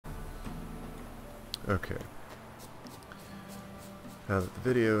Okay. Now that the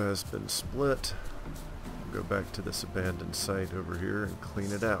video has been split, we'll go back to this abandoned site over here and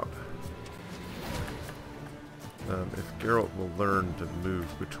clean it out. If Geralt will learn to move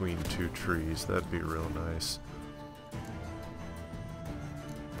between two trees, that'd be real nice.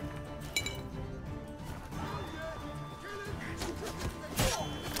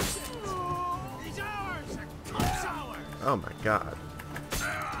 Oh my god.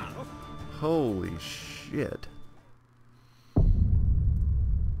 Holy shit.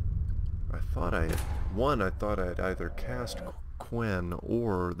 I thought I had either cast Quen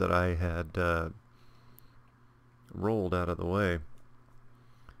or that I had rolled out of the way.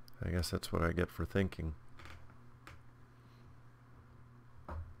 I guess that's what I get for thinking.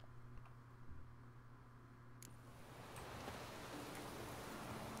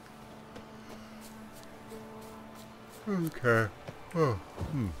 Okay. Oh.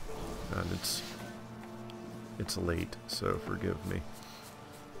 And it's late, so forgive me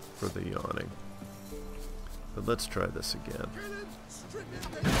for the yawning. But let's try this again.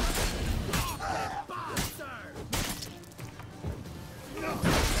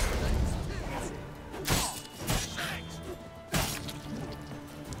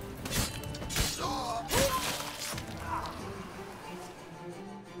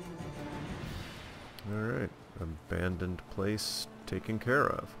 Alright, abandoned place taken care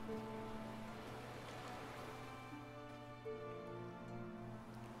of.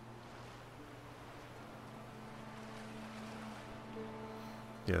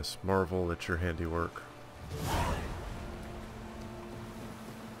 Yes, marvel at your handiwork.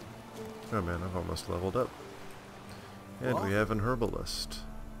 Oh man, I've almost leveled up. And we have an herbalist.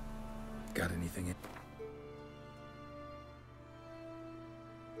 Got anything in?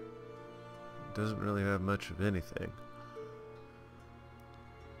 Doesn't really have much of anything.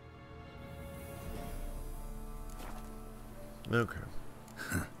 Okay.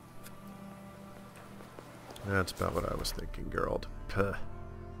 That's about what I was thinking, Geralt. Puh.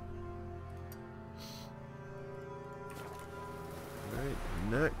 Alright,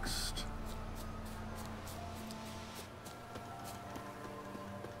 next.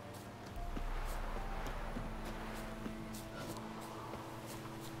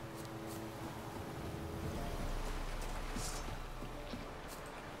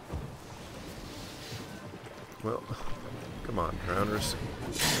 Well, come on, drowners.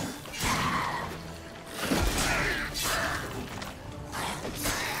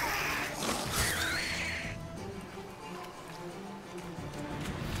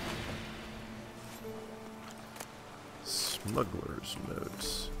 Smuggler's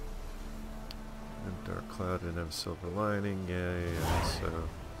notes. And dark cloud and have a silver lining. Yeah. So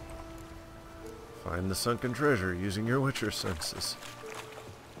find the sunken treasure using your Witcher senses.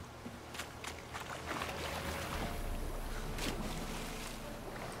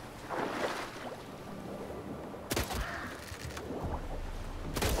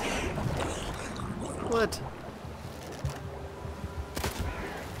 What?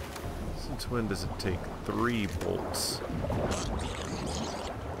 Since when does it take 3 bolts?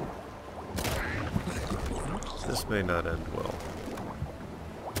 This may not end well.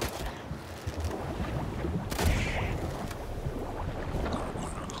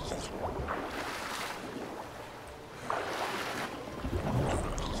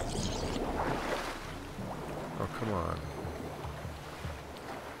 Oh, come on.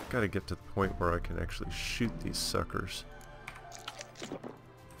 Gotta get to the point where I can actually shoot these suckers.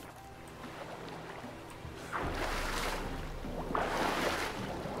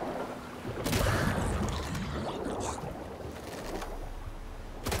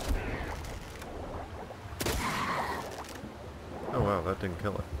 Oh wow, that didn't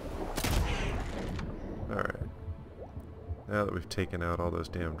kill it. Alright. Now that we've taken out all those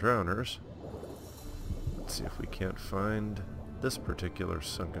damn drowners, let's see if we can't find this particular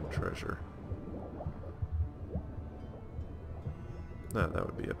sunken treasure. No, that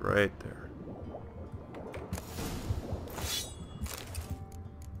would be it right there.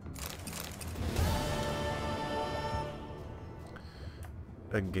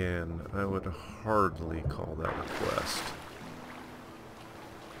 Again, I would hardly call that a quest.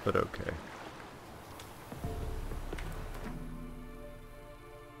 But okay.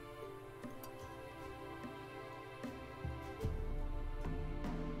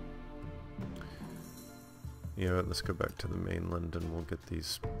 You know what, let's go back to the mainland and we'll get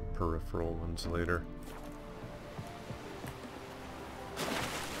these peripheral ones later.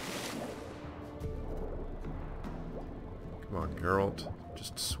 Come on, Geralt,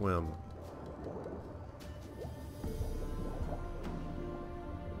 just swim.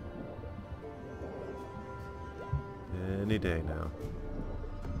 Any day now.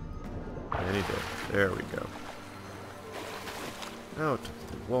 Any day. There we go. Out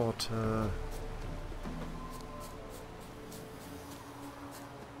of the water.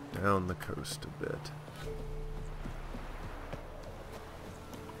 Down the coast a bit.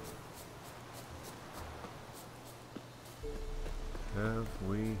 Have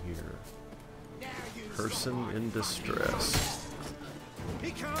we here? Person in distress.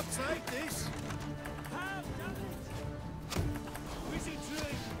 He can't take this.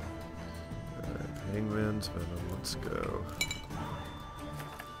 Alright, Hangman's Venom, let's go.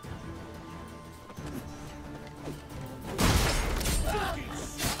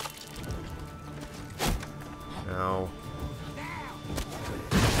 Ow.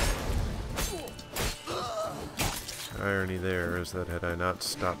 Irony there is that had I not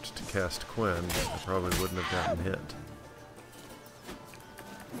stopped to cast Quen, I probably wouldn't have gotten hit.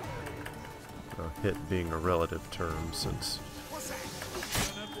 Hit being a relative term, since...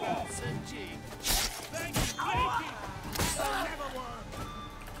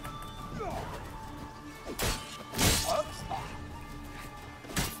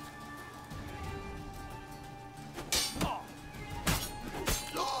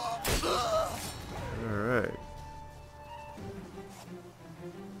 Alright.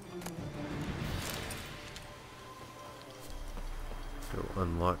 Go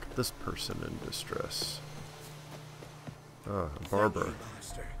unlock this person in distress. Ah, a barber. Thank you,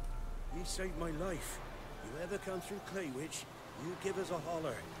 master. You saved my life. You ever come through Claywitch, you give us a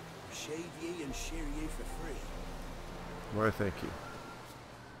holler. Shave ye and shear ye for free. Why, thank you.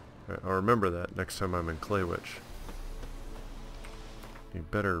 Alright, I'll remember that next time I'm in Claywitch. You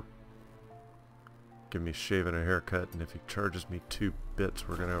better give me shaving a haircut, and if he charges me 2 bits,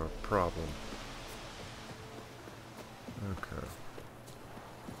 we're gonna have a problem. Okay.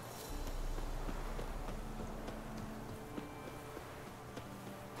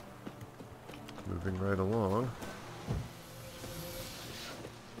 Moving right along.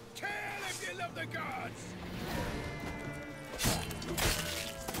 Kill if you love the gods!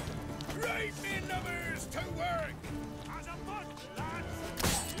 Right, me lovers, to work! As a bunch, lads!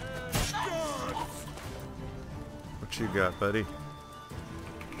 Yes, gods! What you got, buddy?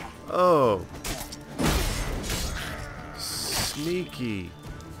 Oh! Sneaky!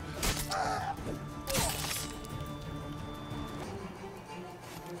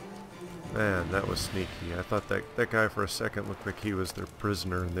 Man, that was sneaky. I thought that guy for a second looked like he was their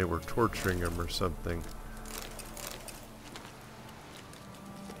prisoner and they were torturing him or something.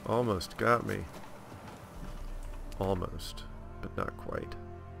 Almost got me. Almost, but not quite.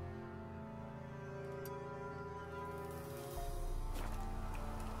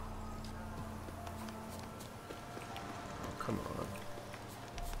 Oh, come on.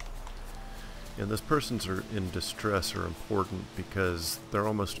 And those persons are in distress are important because they're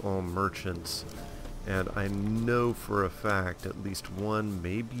almost all merchants, and I know for a fact at least 1,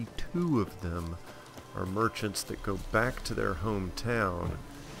 maybe 2 of them are merchants that go back to their hometown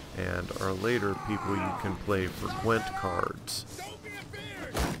and are later people you can play for Gwent cards. Don't be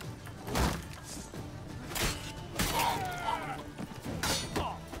afeard!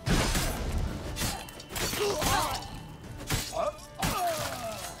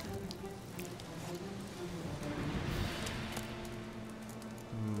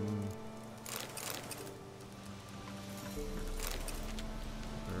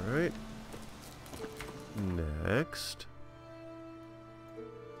 Alright. Next.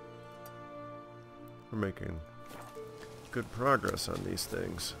 We're making good progress on these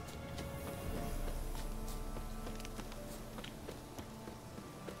things.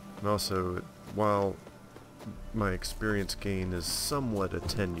 And also, while my experience gain is somewhat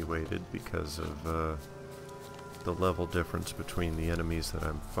attenuated because of the level difference between the enemies that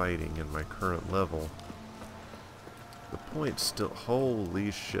I'm fighting and my current level, the point still...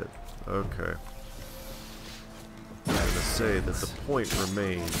 Holy shit. Okay. I'm gonna say that the point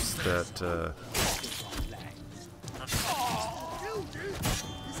remains that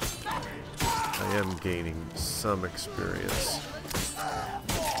I am gaining some experience.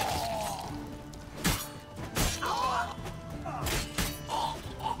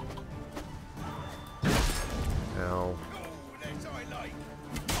 Ow.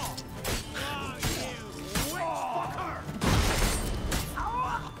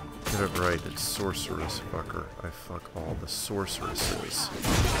 Get it right, it's sorceress fucker. I fuck all the sorceresses.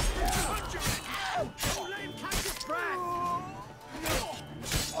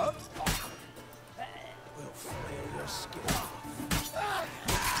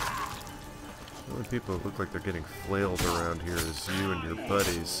 The only people that look like they're getting flailed around here is you and your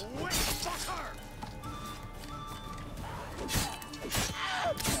buddies.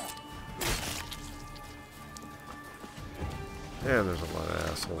 And there's a lot of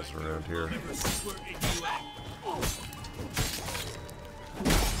assholes around here.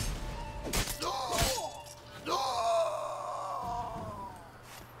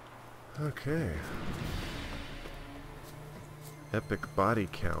 Okay. Epic body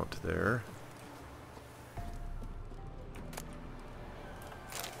count there.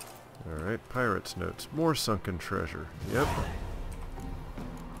 Alright, pirate's notes. More sunken treasure. Yep.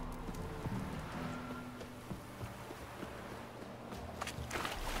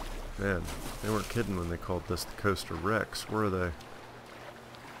 Man, they weren't kidding when they called this the Coast of Wrecks, were they?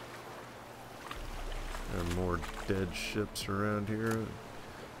 And more dead ships around here.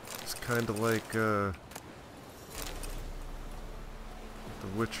 It's kind of like the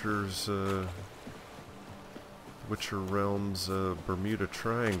Witcher's Witcher Realm's Bermuda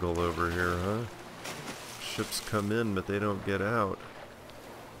Triangle over here, huh? Ships come in, but they don't get out.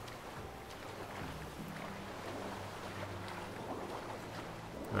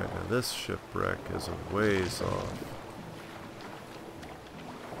 Alright, now this shipwreck is a ways off.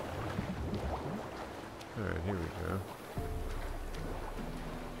 Alright, here we go.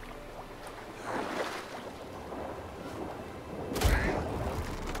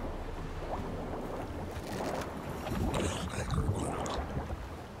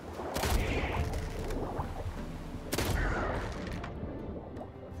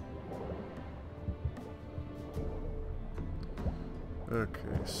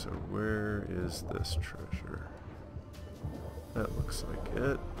 Okay, so where is this treasure? That looks like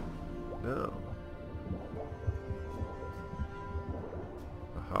it. No.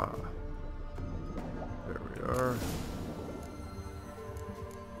 Aha. There we are.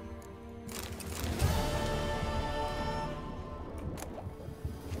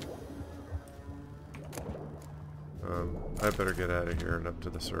 I better get out of here and up to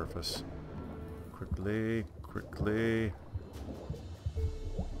the surface. Quickly, quickly.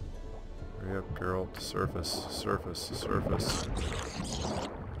 Hurry up, girl. Surface, surface, surface.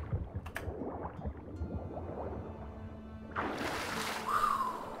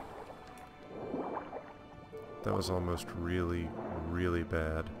 That was almost really, really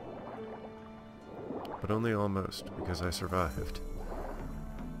bad. But only almost, because I survived.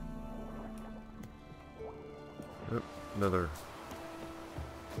 Yep, another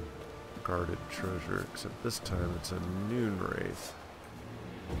guarded treasure, except this time it's a noon wraith.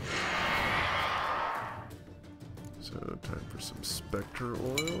 So, time for some spectre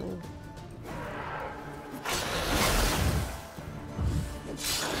oil.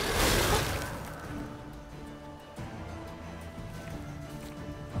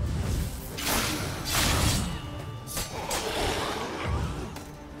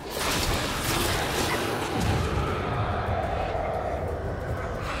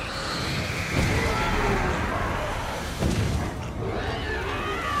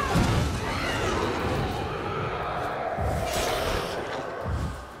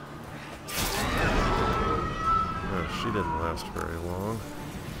 She didn't last very long.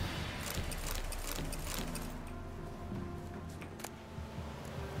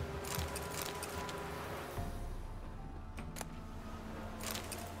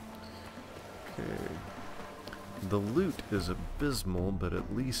 Okay. The loot is abysmal, but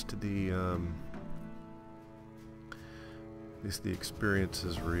at least the experience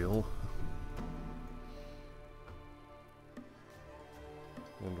is real.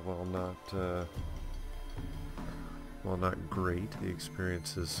 And while not great, the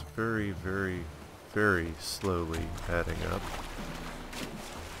experience is very, very, very slowly adding up.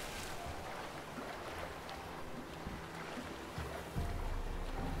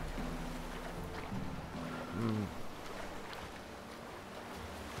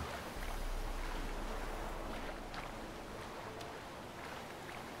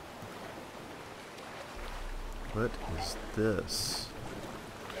 What is this?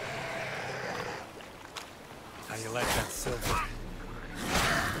 How you like that silver?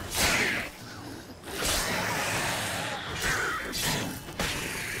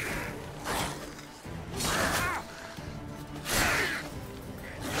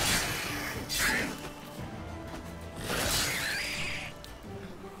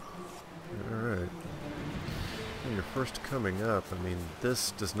 Alright. When you're first coming up, I mean,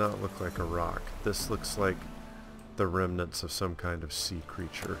 this does not look like a rock. This looks like the remnants of some kind of sea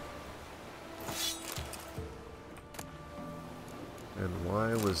creature. And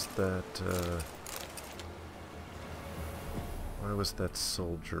why was that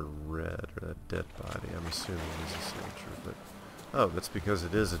soldier red, or that dead body? I'm assuming he's a soldier, but oh, that's because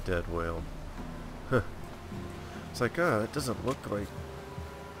it is a dead whale. Huh. It's like, it doesn't look like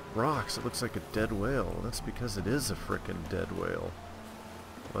rocks, it looks like a dead whale. That's because it is a frickin' dead whale.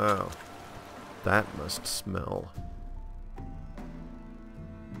 Wow. That must smell.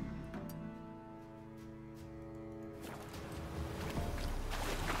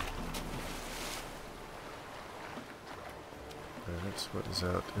 That's what is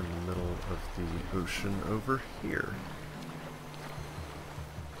out in the middle of the ocean over here.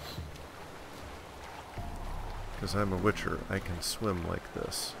 Because I'm a witcher, I can swim like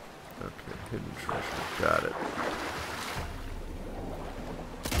this. Okay, hidden treasure. Got it.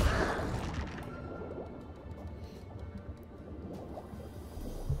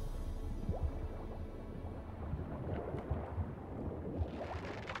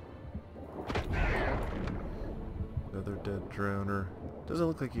 Another dead drowner. Doesn't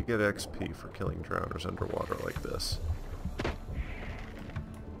look like you get XP for killing drowners underwater like this.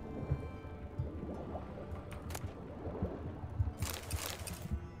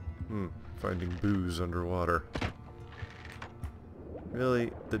 Finding booze underwater.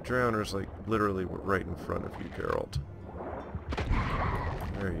 Really? The drowner's like literally right in front of you, Geralt.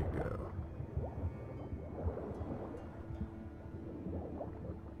 There you go.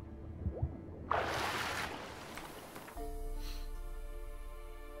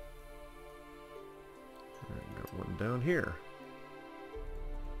 And got one down here.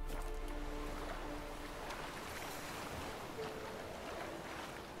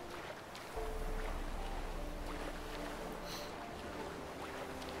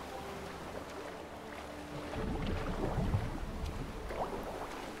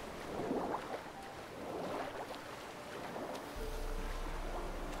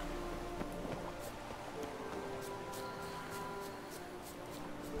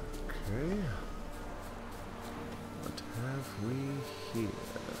 What have we here?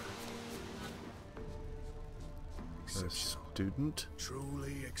 A student?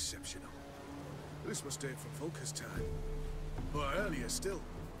 Truly exceptional. This must date from Volker's time. Or earlier still.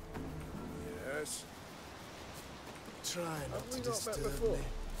 Yes. Try not to disturb me.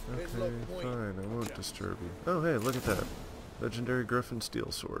 Okay, fine, I won't disturb you. Oh hey, look at that. Legendary Griffin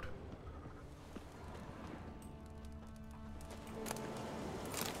steel sword.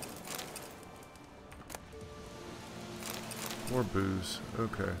 More booze.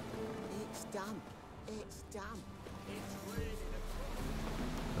 Okay. It's damp. It's damp.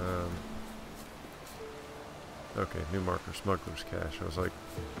 Okay, new marker, smuggler's cache. I was like,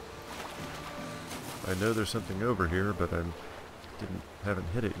 I know there's something over here, but haven't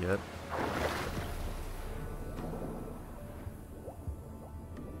hit it yet.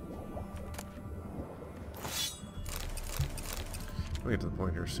 We'll get to the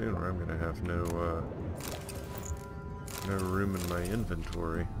point here soon where I'm gonna have no room in my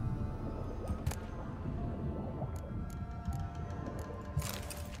inventory.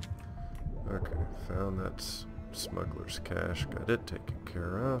 Okay, found that smuggler's cache. Got it taken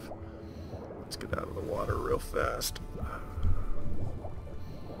care of. Let's get out of the water real fast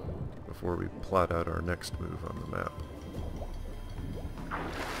before we plot out our next move on the map.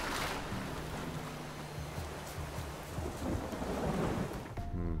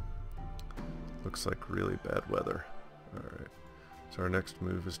 Looks like really bad weather. Alright, so our next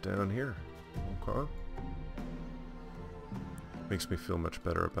move is down here. Okay. Makes me feel much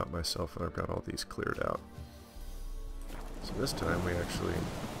better about myself when I've got all these cleared out. So this time we actually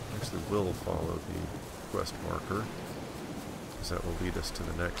will follow the quest marker, because that will lead us to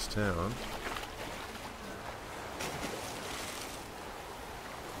the next town.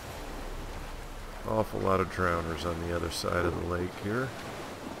 Awful lot of drowners on the other side of the lake here.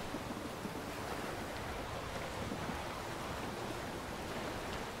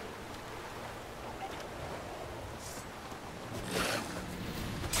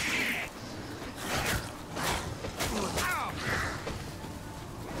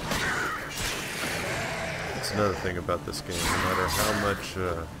 Another thing about this game, no matter how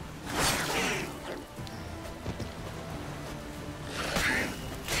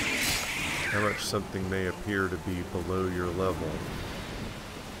much something may appear to be below your level,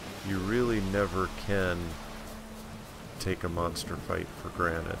 you really never can take a monster fight for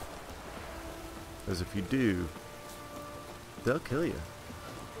granted. Because if you do, they'll kill you.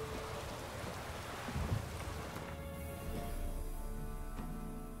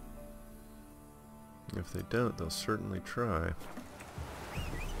 If they don't, they'll certainly try.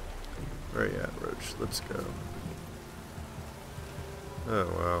 Where you at, Roach? Let's go. Oh,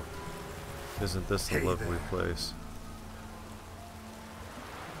 wow. Isn't this a lovely place?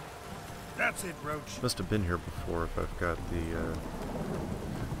 That's it, Roach. Must have been here before if I've got the,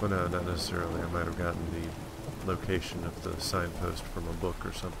 well, no, not necessarily. I might have gotten location of the signpost from a book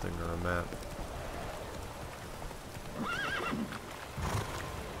or something, or a map.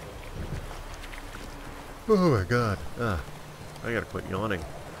 Oh my god. I gotta quit yawning.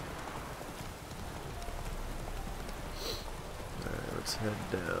 Alright, let's head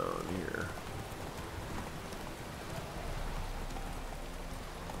down here.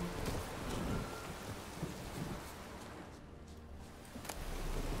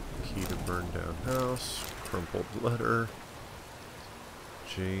 Key to burned down house, crumpled letter.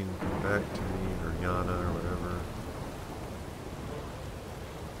 Jane, come back to me, or Yana, or whatever.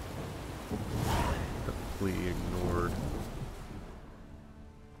 The plea ignored.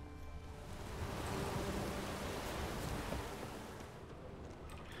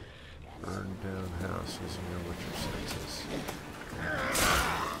 Burned down house using your Witcher senses.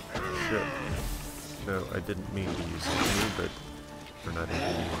 Shit. No, I didn't mean to use any, but... Or not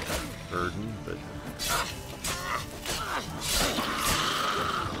any burden, but...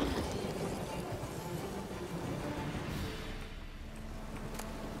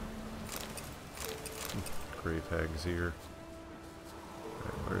 Grave Hag's ear.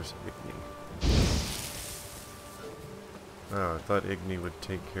 Alright, where's Igni? Oh, I thought Igni would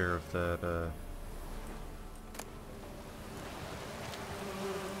take care of that,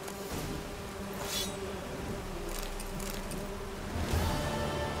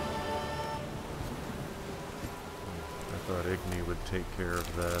 Igni would take care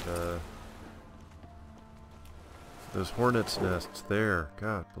of that, those hornets' nests there.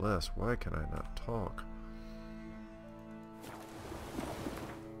 God bless, why can I not talk?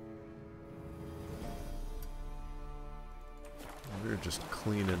 We're just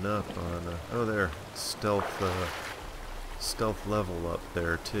cleaning up on, oh there, stealth level up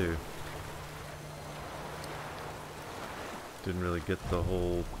there too. Didn't really get the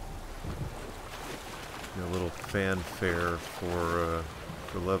whole little fanfare for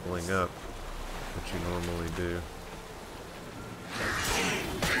leveling up, which you normally do.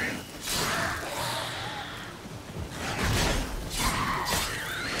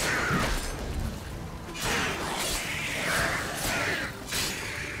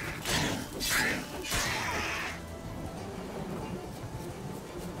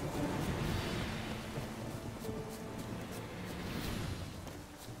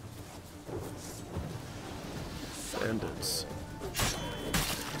 Bandits.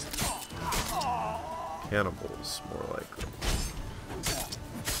 Cannibals, more likely.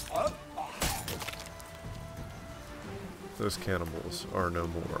 Those cannibals are no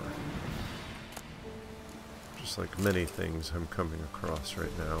more. Just like many things I'm coming across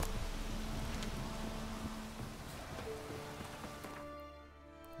right now.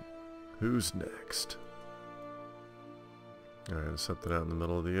 Who's next? Alright, something out in the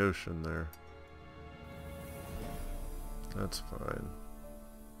middle of the ocean there. That's fine.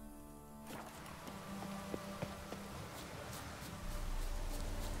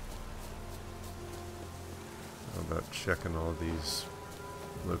 How about checking all these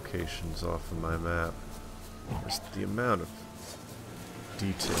locations off of my map? Just the amount of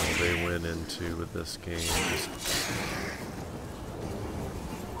detail they went into with this game. Just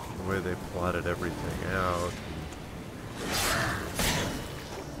the way they plotted everything out.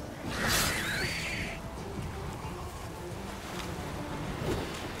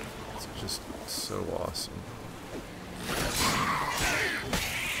 So awesome.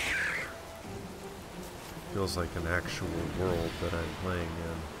 Feels like an actual world that I'm playing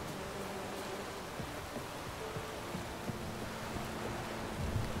in.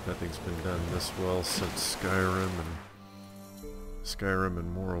 Nothing's been done this well since Skyrim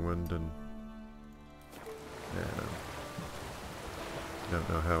and Morrowind, and yeah, don't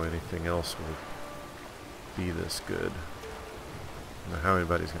know how anything else will be this good. I don't know how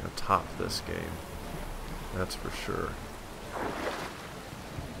anybody's going to top this game. That's for sure.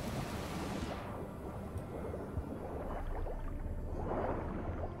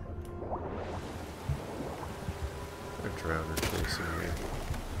 A drowner chasing me.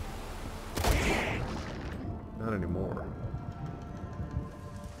 Not anymore.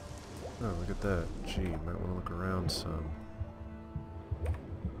 Oh, look at that. Gee, might want to look around some.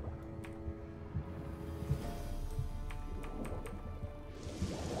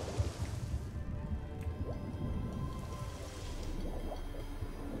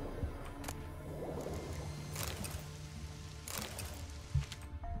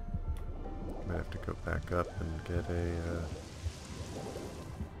 Back up and get a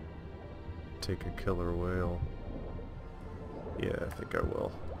take a killer whale. Yeah, I think I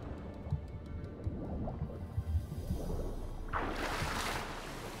will.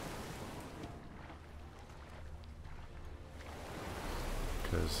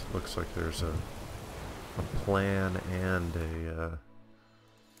 is. Looks like there's a plan and a,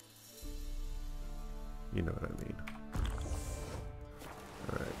 you know what I mean.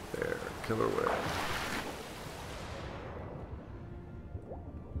 Alright, there. Killer whale.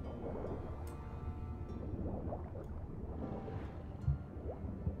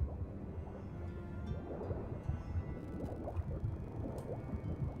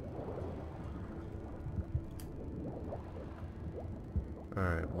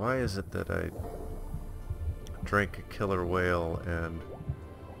 Alright, why is it that I drank a killer whale and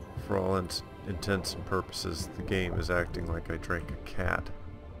for all intents and purposes the game is acting like I drank a cat?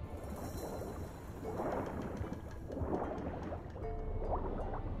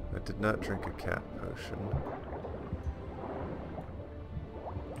 I did not drink a cat potion.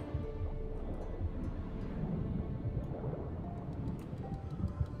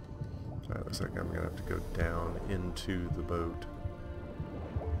 Alright, looks like I'm gonna have to go down into the boat.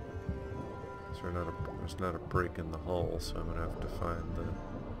 There's not a break in the hull, so I'm gonna have to find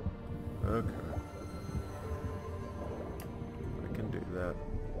the... Okay. I can do that.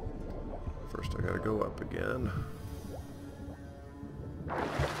 First I gotta go up again.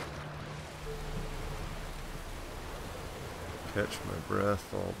 Catch my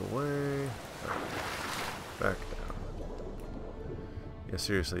breath all the way. Back down. Yeah,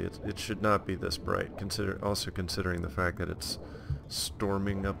 seriously, it should not be this bright. Also considering the fact that it's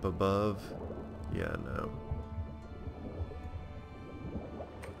storming up above. Yeah, no.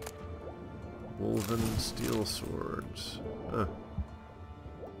 Woven steel swords. Huh.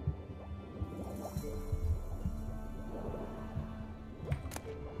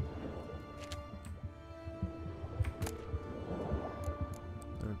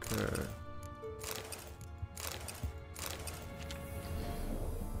 Okay.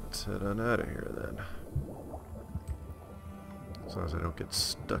 Let's head on out of here then. As long as I don't get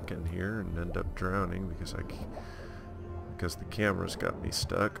stuck in here and end up drowning because the camera's got me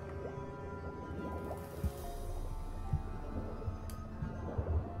stuck.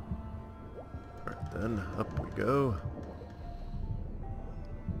 Alright then, up we go.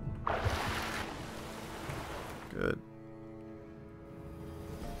 Good.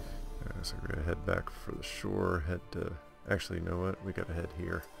 Alright, so we're gonna head back for the shore, head to... Actually, you know what? We gotta head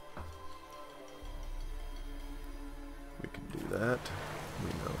here. We can do that. We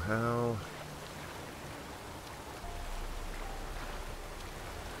know how.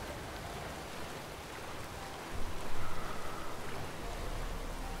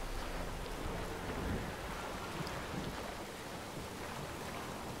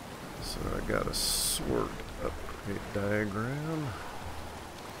 So I got a sword upgrade diagram.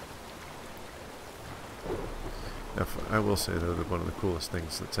 Now, I will say though that one of the coolest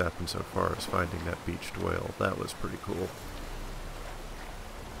things that's happened so far is finding that beached whale. That was pretty cool.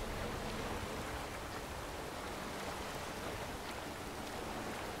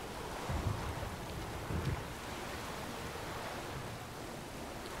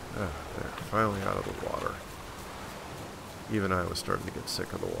 Ah, there, finally out of the water. Even I was starting to get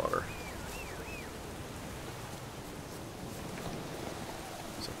sick of the water.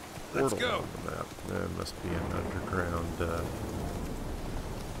 Let's go. On the map. There must be an underground.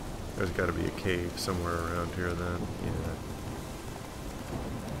 There's got to be a cave somewhere around here then. Yeah.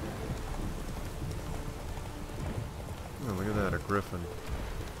 Oh, look at that, a griffin.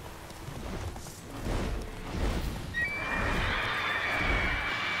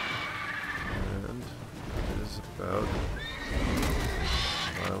 And it is about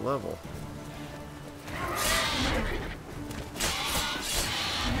my level.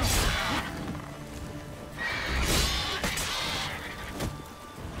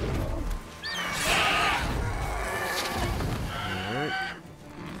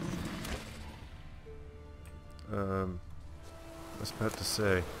 I was about to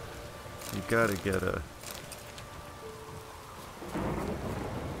say, you gotta get a...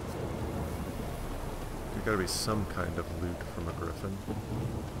 There's gotta be some kind of loot from a griffin.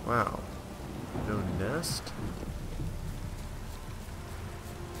 Wow. No nest?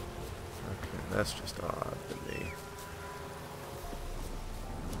 Okay, that's just odd to me.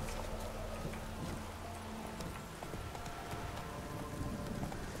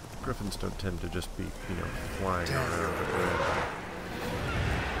 Griffins don't tend to just be, you know, flying around at will.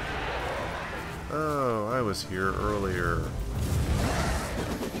 Oh, I was here earlier.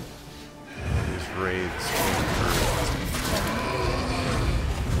 These raids came through.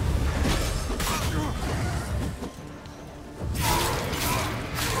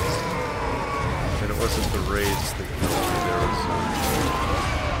 And it wasn't the raids that killed me.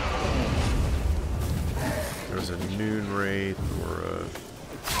 There was a noon wraith or a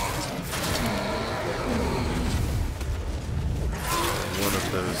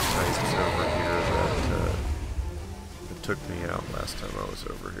took me out last time I was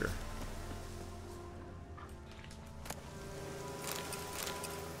over here.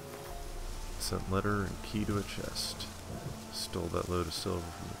 Sent letter and key to a chest. Stole that load of silver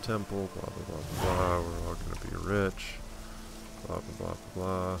from the temple, blah blah blah blah blah, we're all gonna be rich. Blah blah blah blah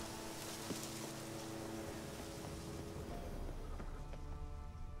blah.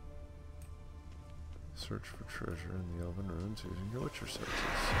 Search for treasure in the elven ruins using your witcher senses.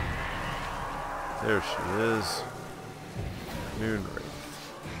 There she is. Noon Wraith.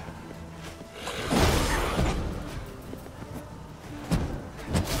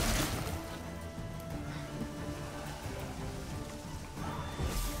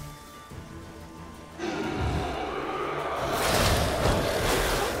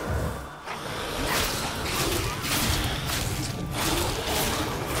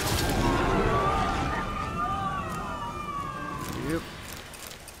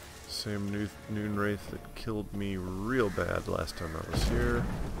 Same Noon Wraith that killed me real bad last time I was here.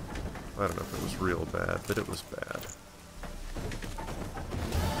 I don't know if it was real bad, but it was bad.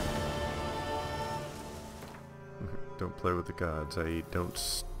 Don't play with the gods, i.e. don't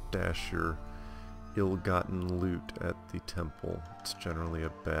stash your ill-gotten loot at the temple. It's generally a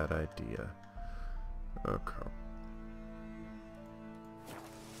bad idea. Okay.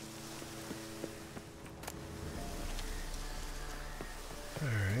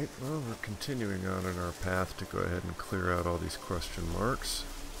 Alright, well, we're continuing on in our path to go ahead and clear out all these question marks.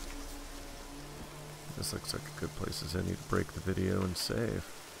 This looks like a good place as any to break the video and save.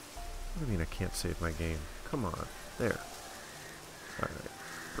 What do you mean I can't save my game? Come on. There. Alright.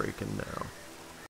 Breaking now.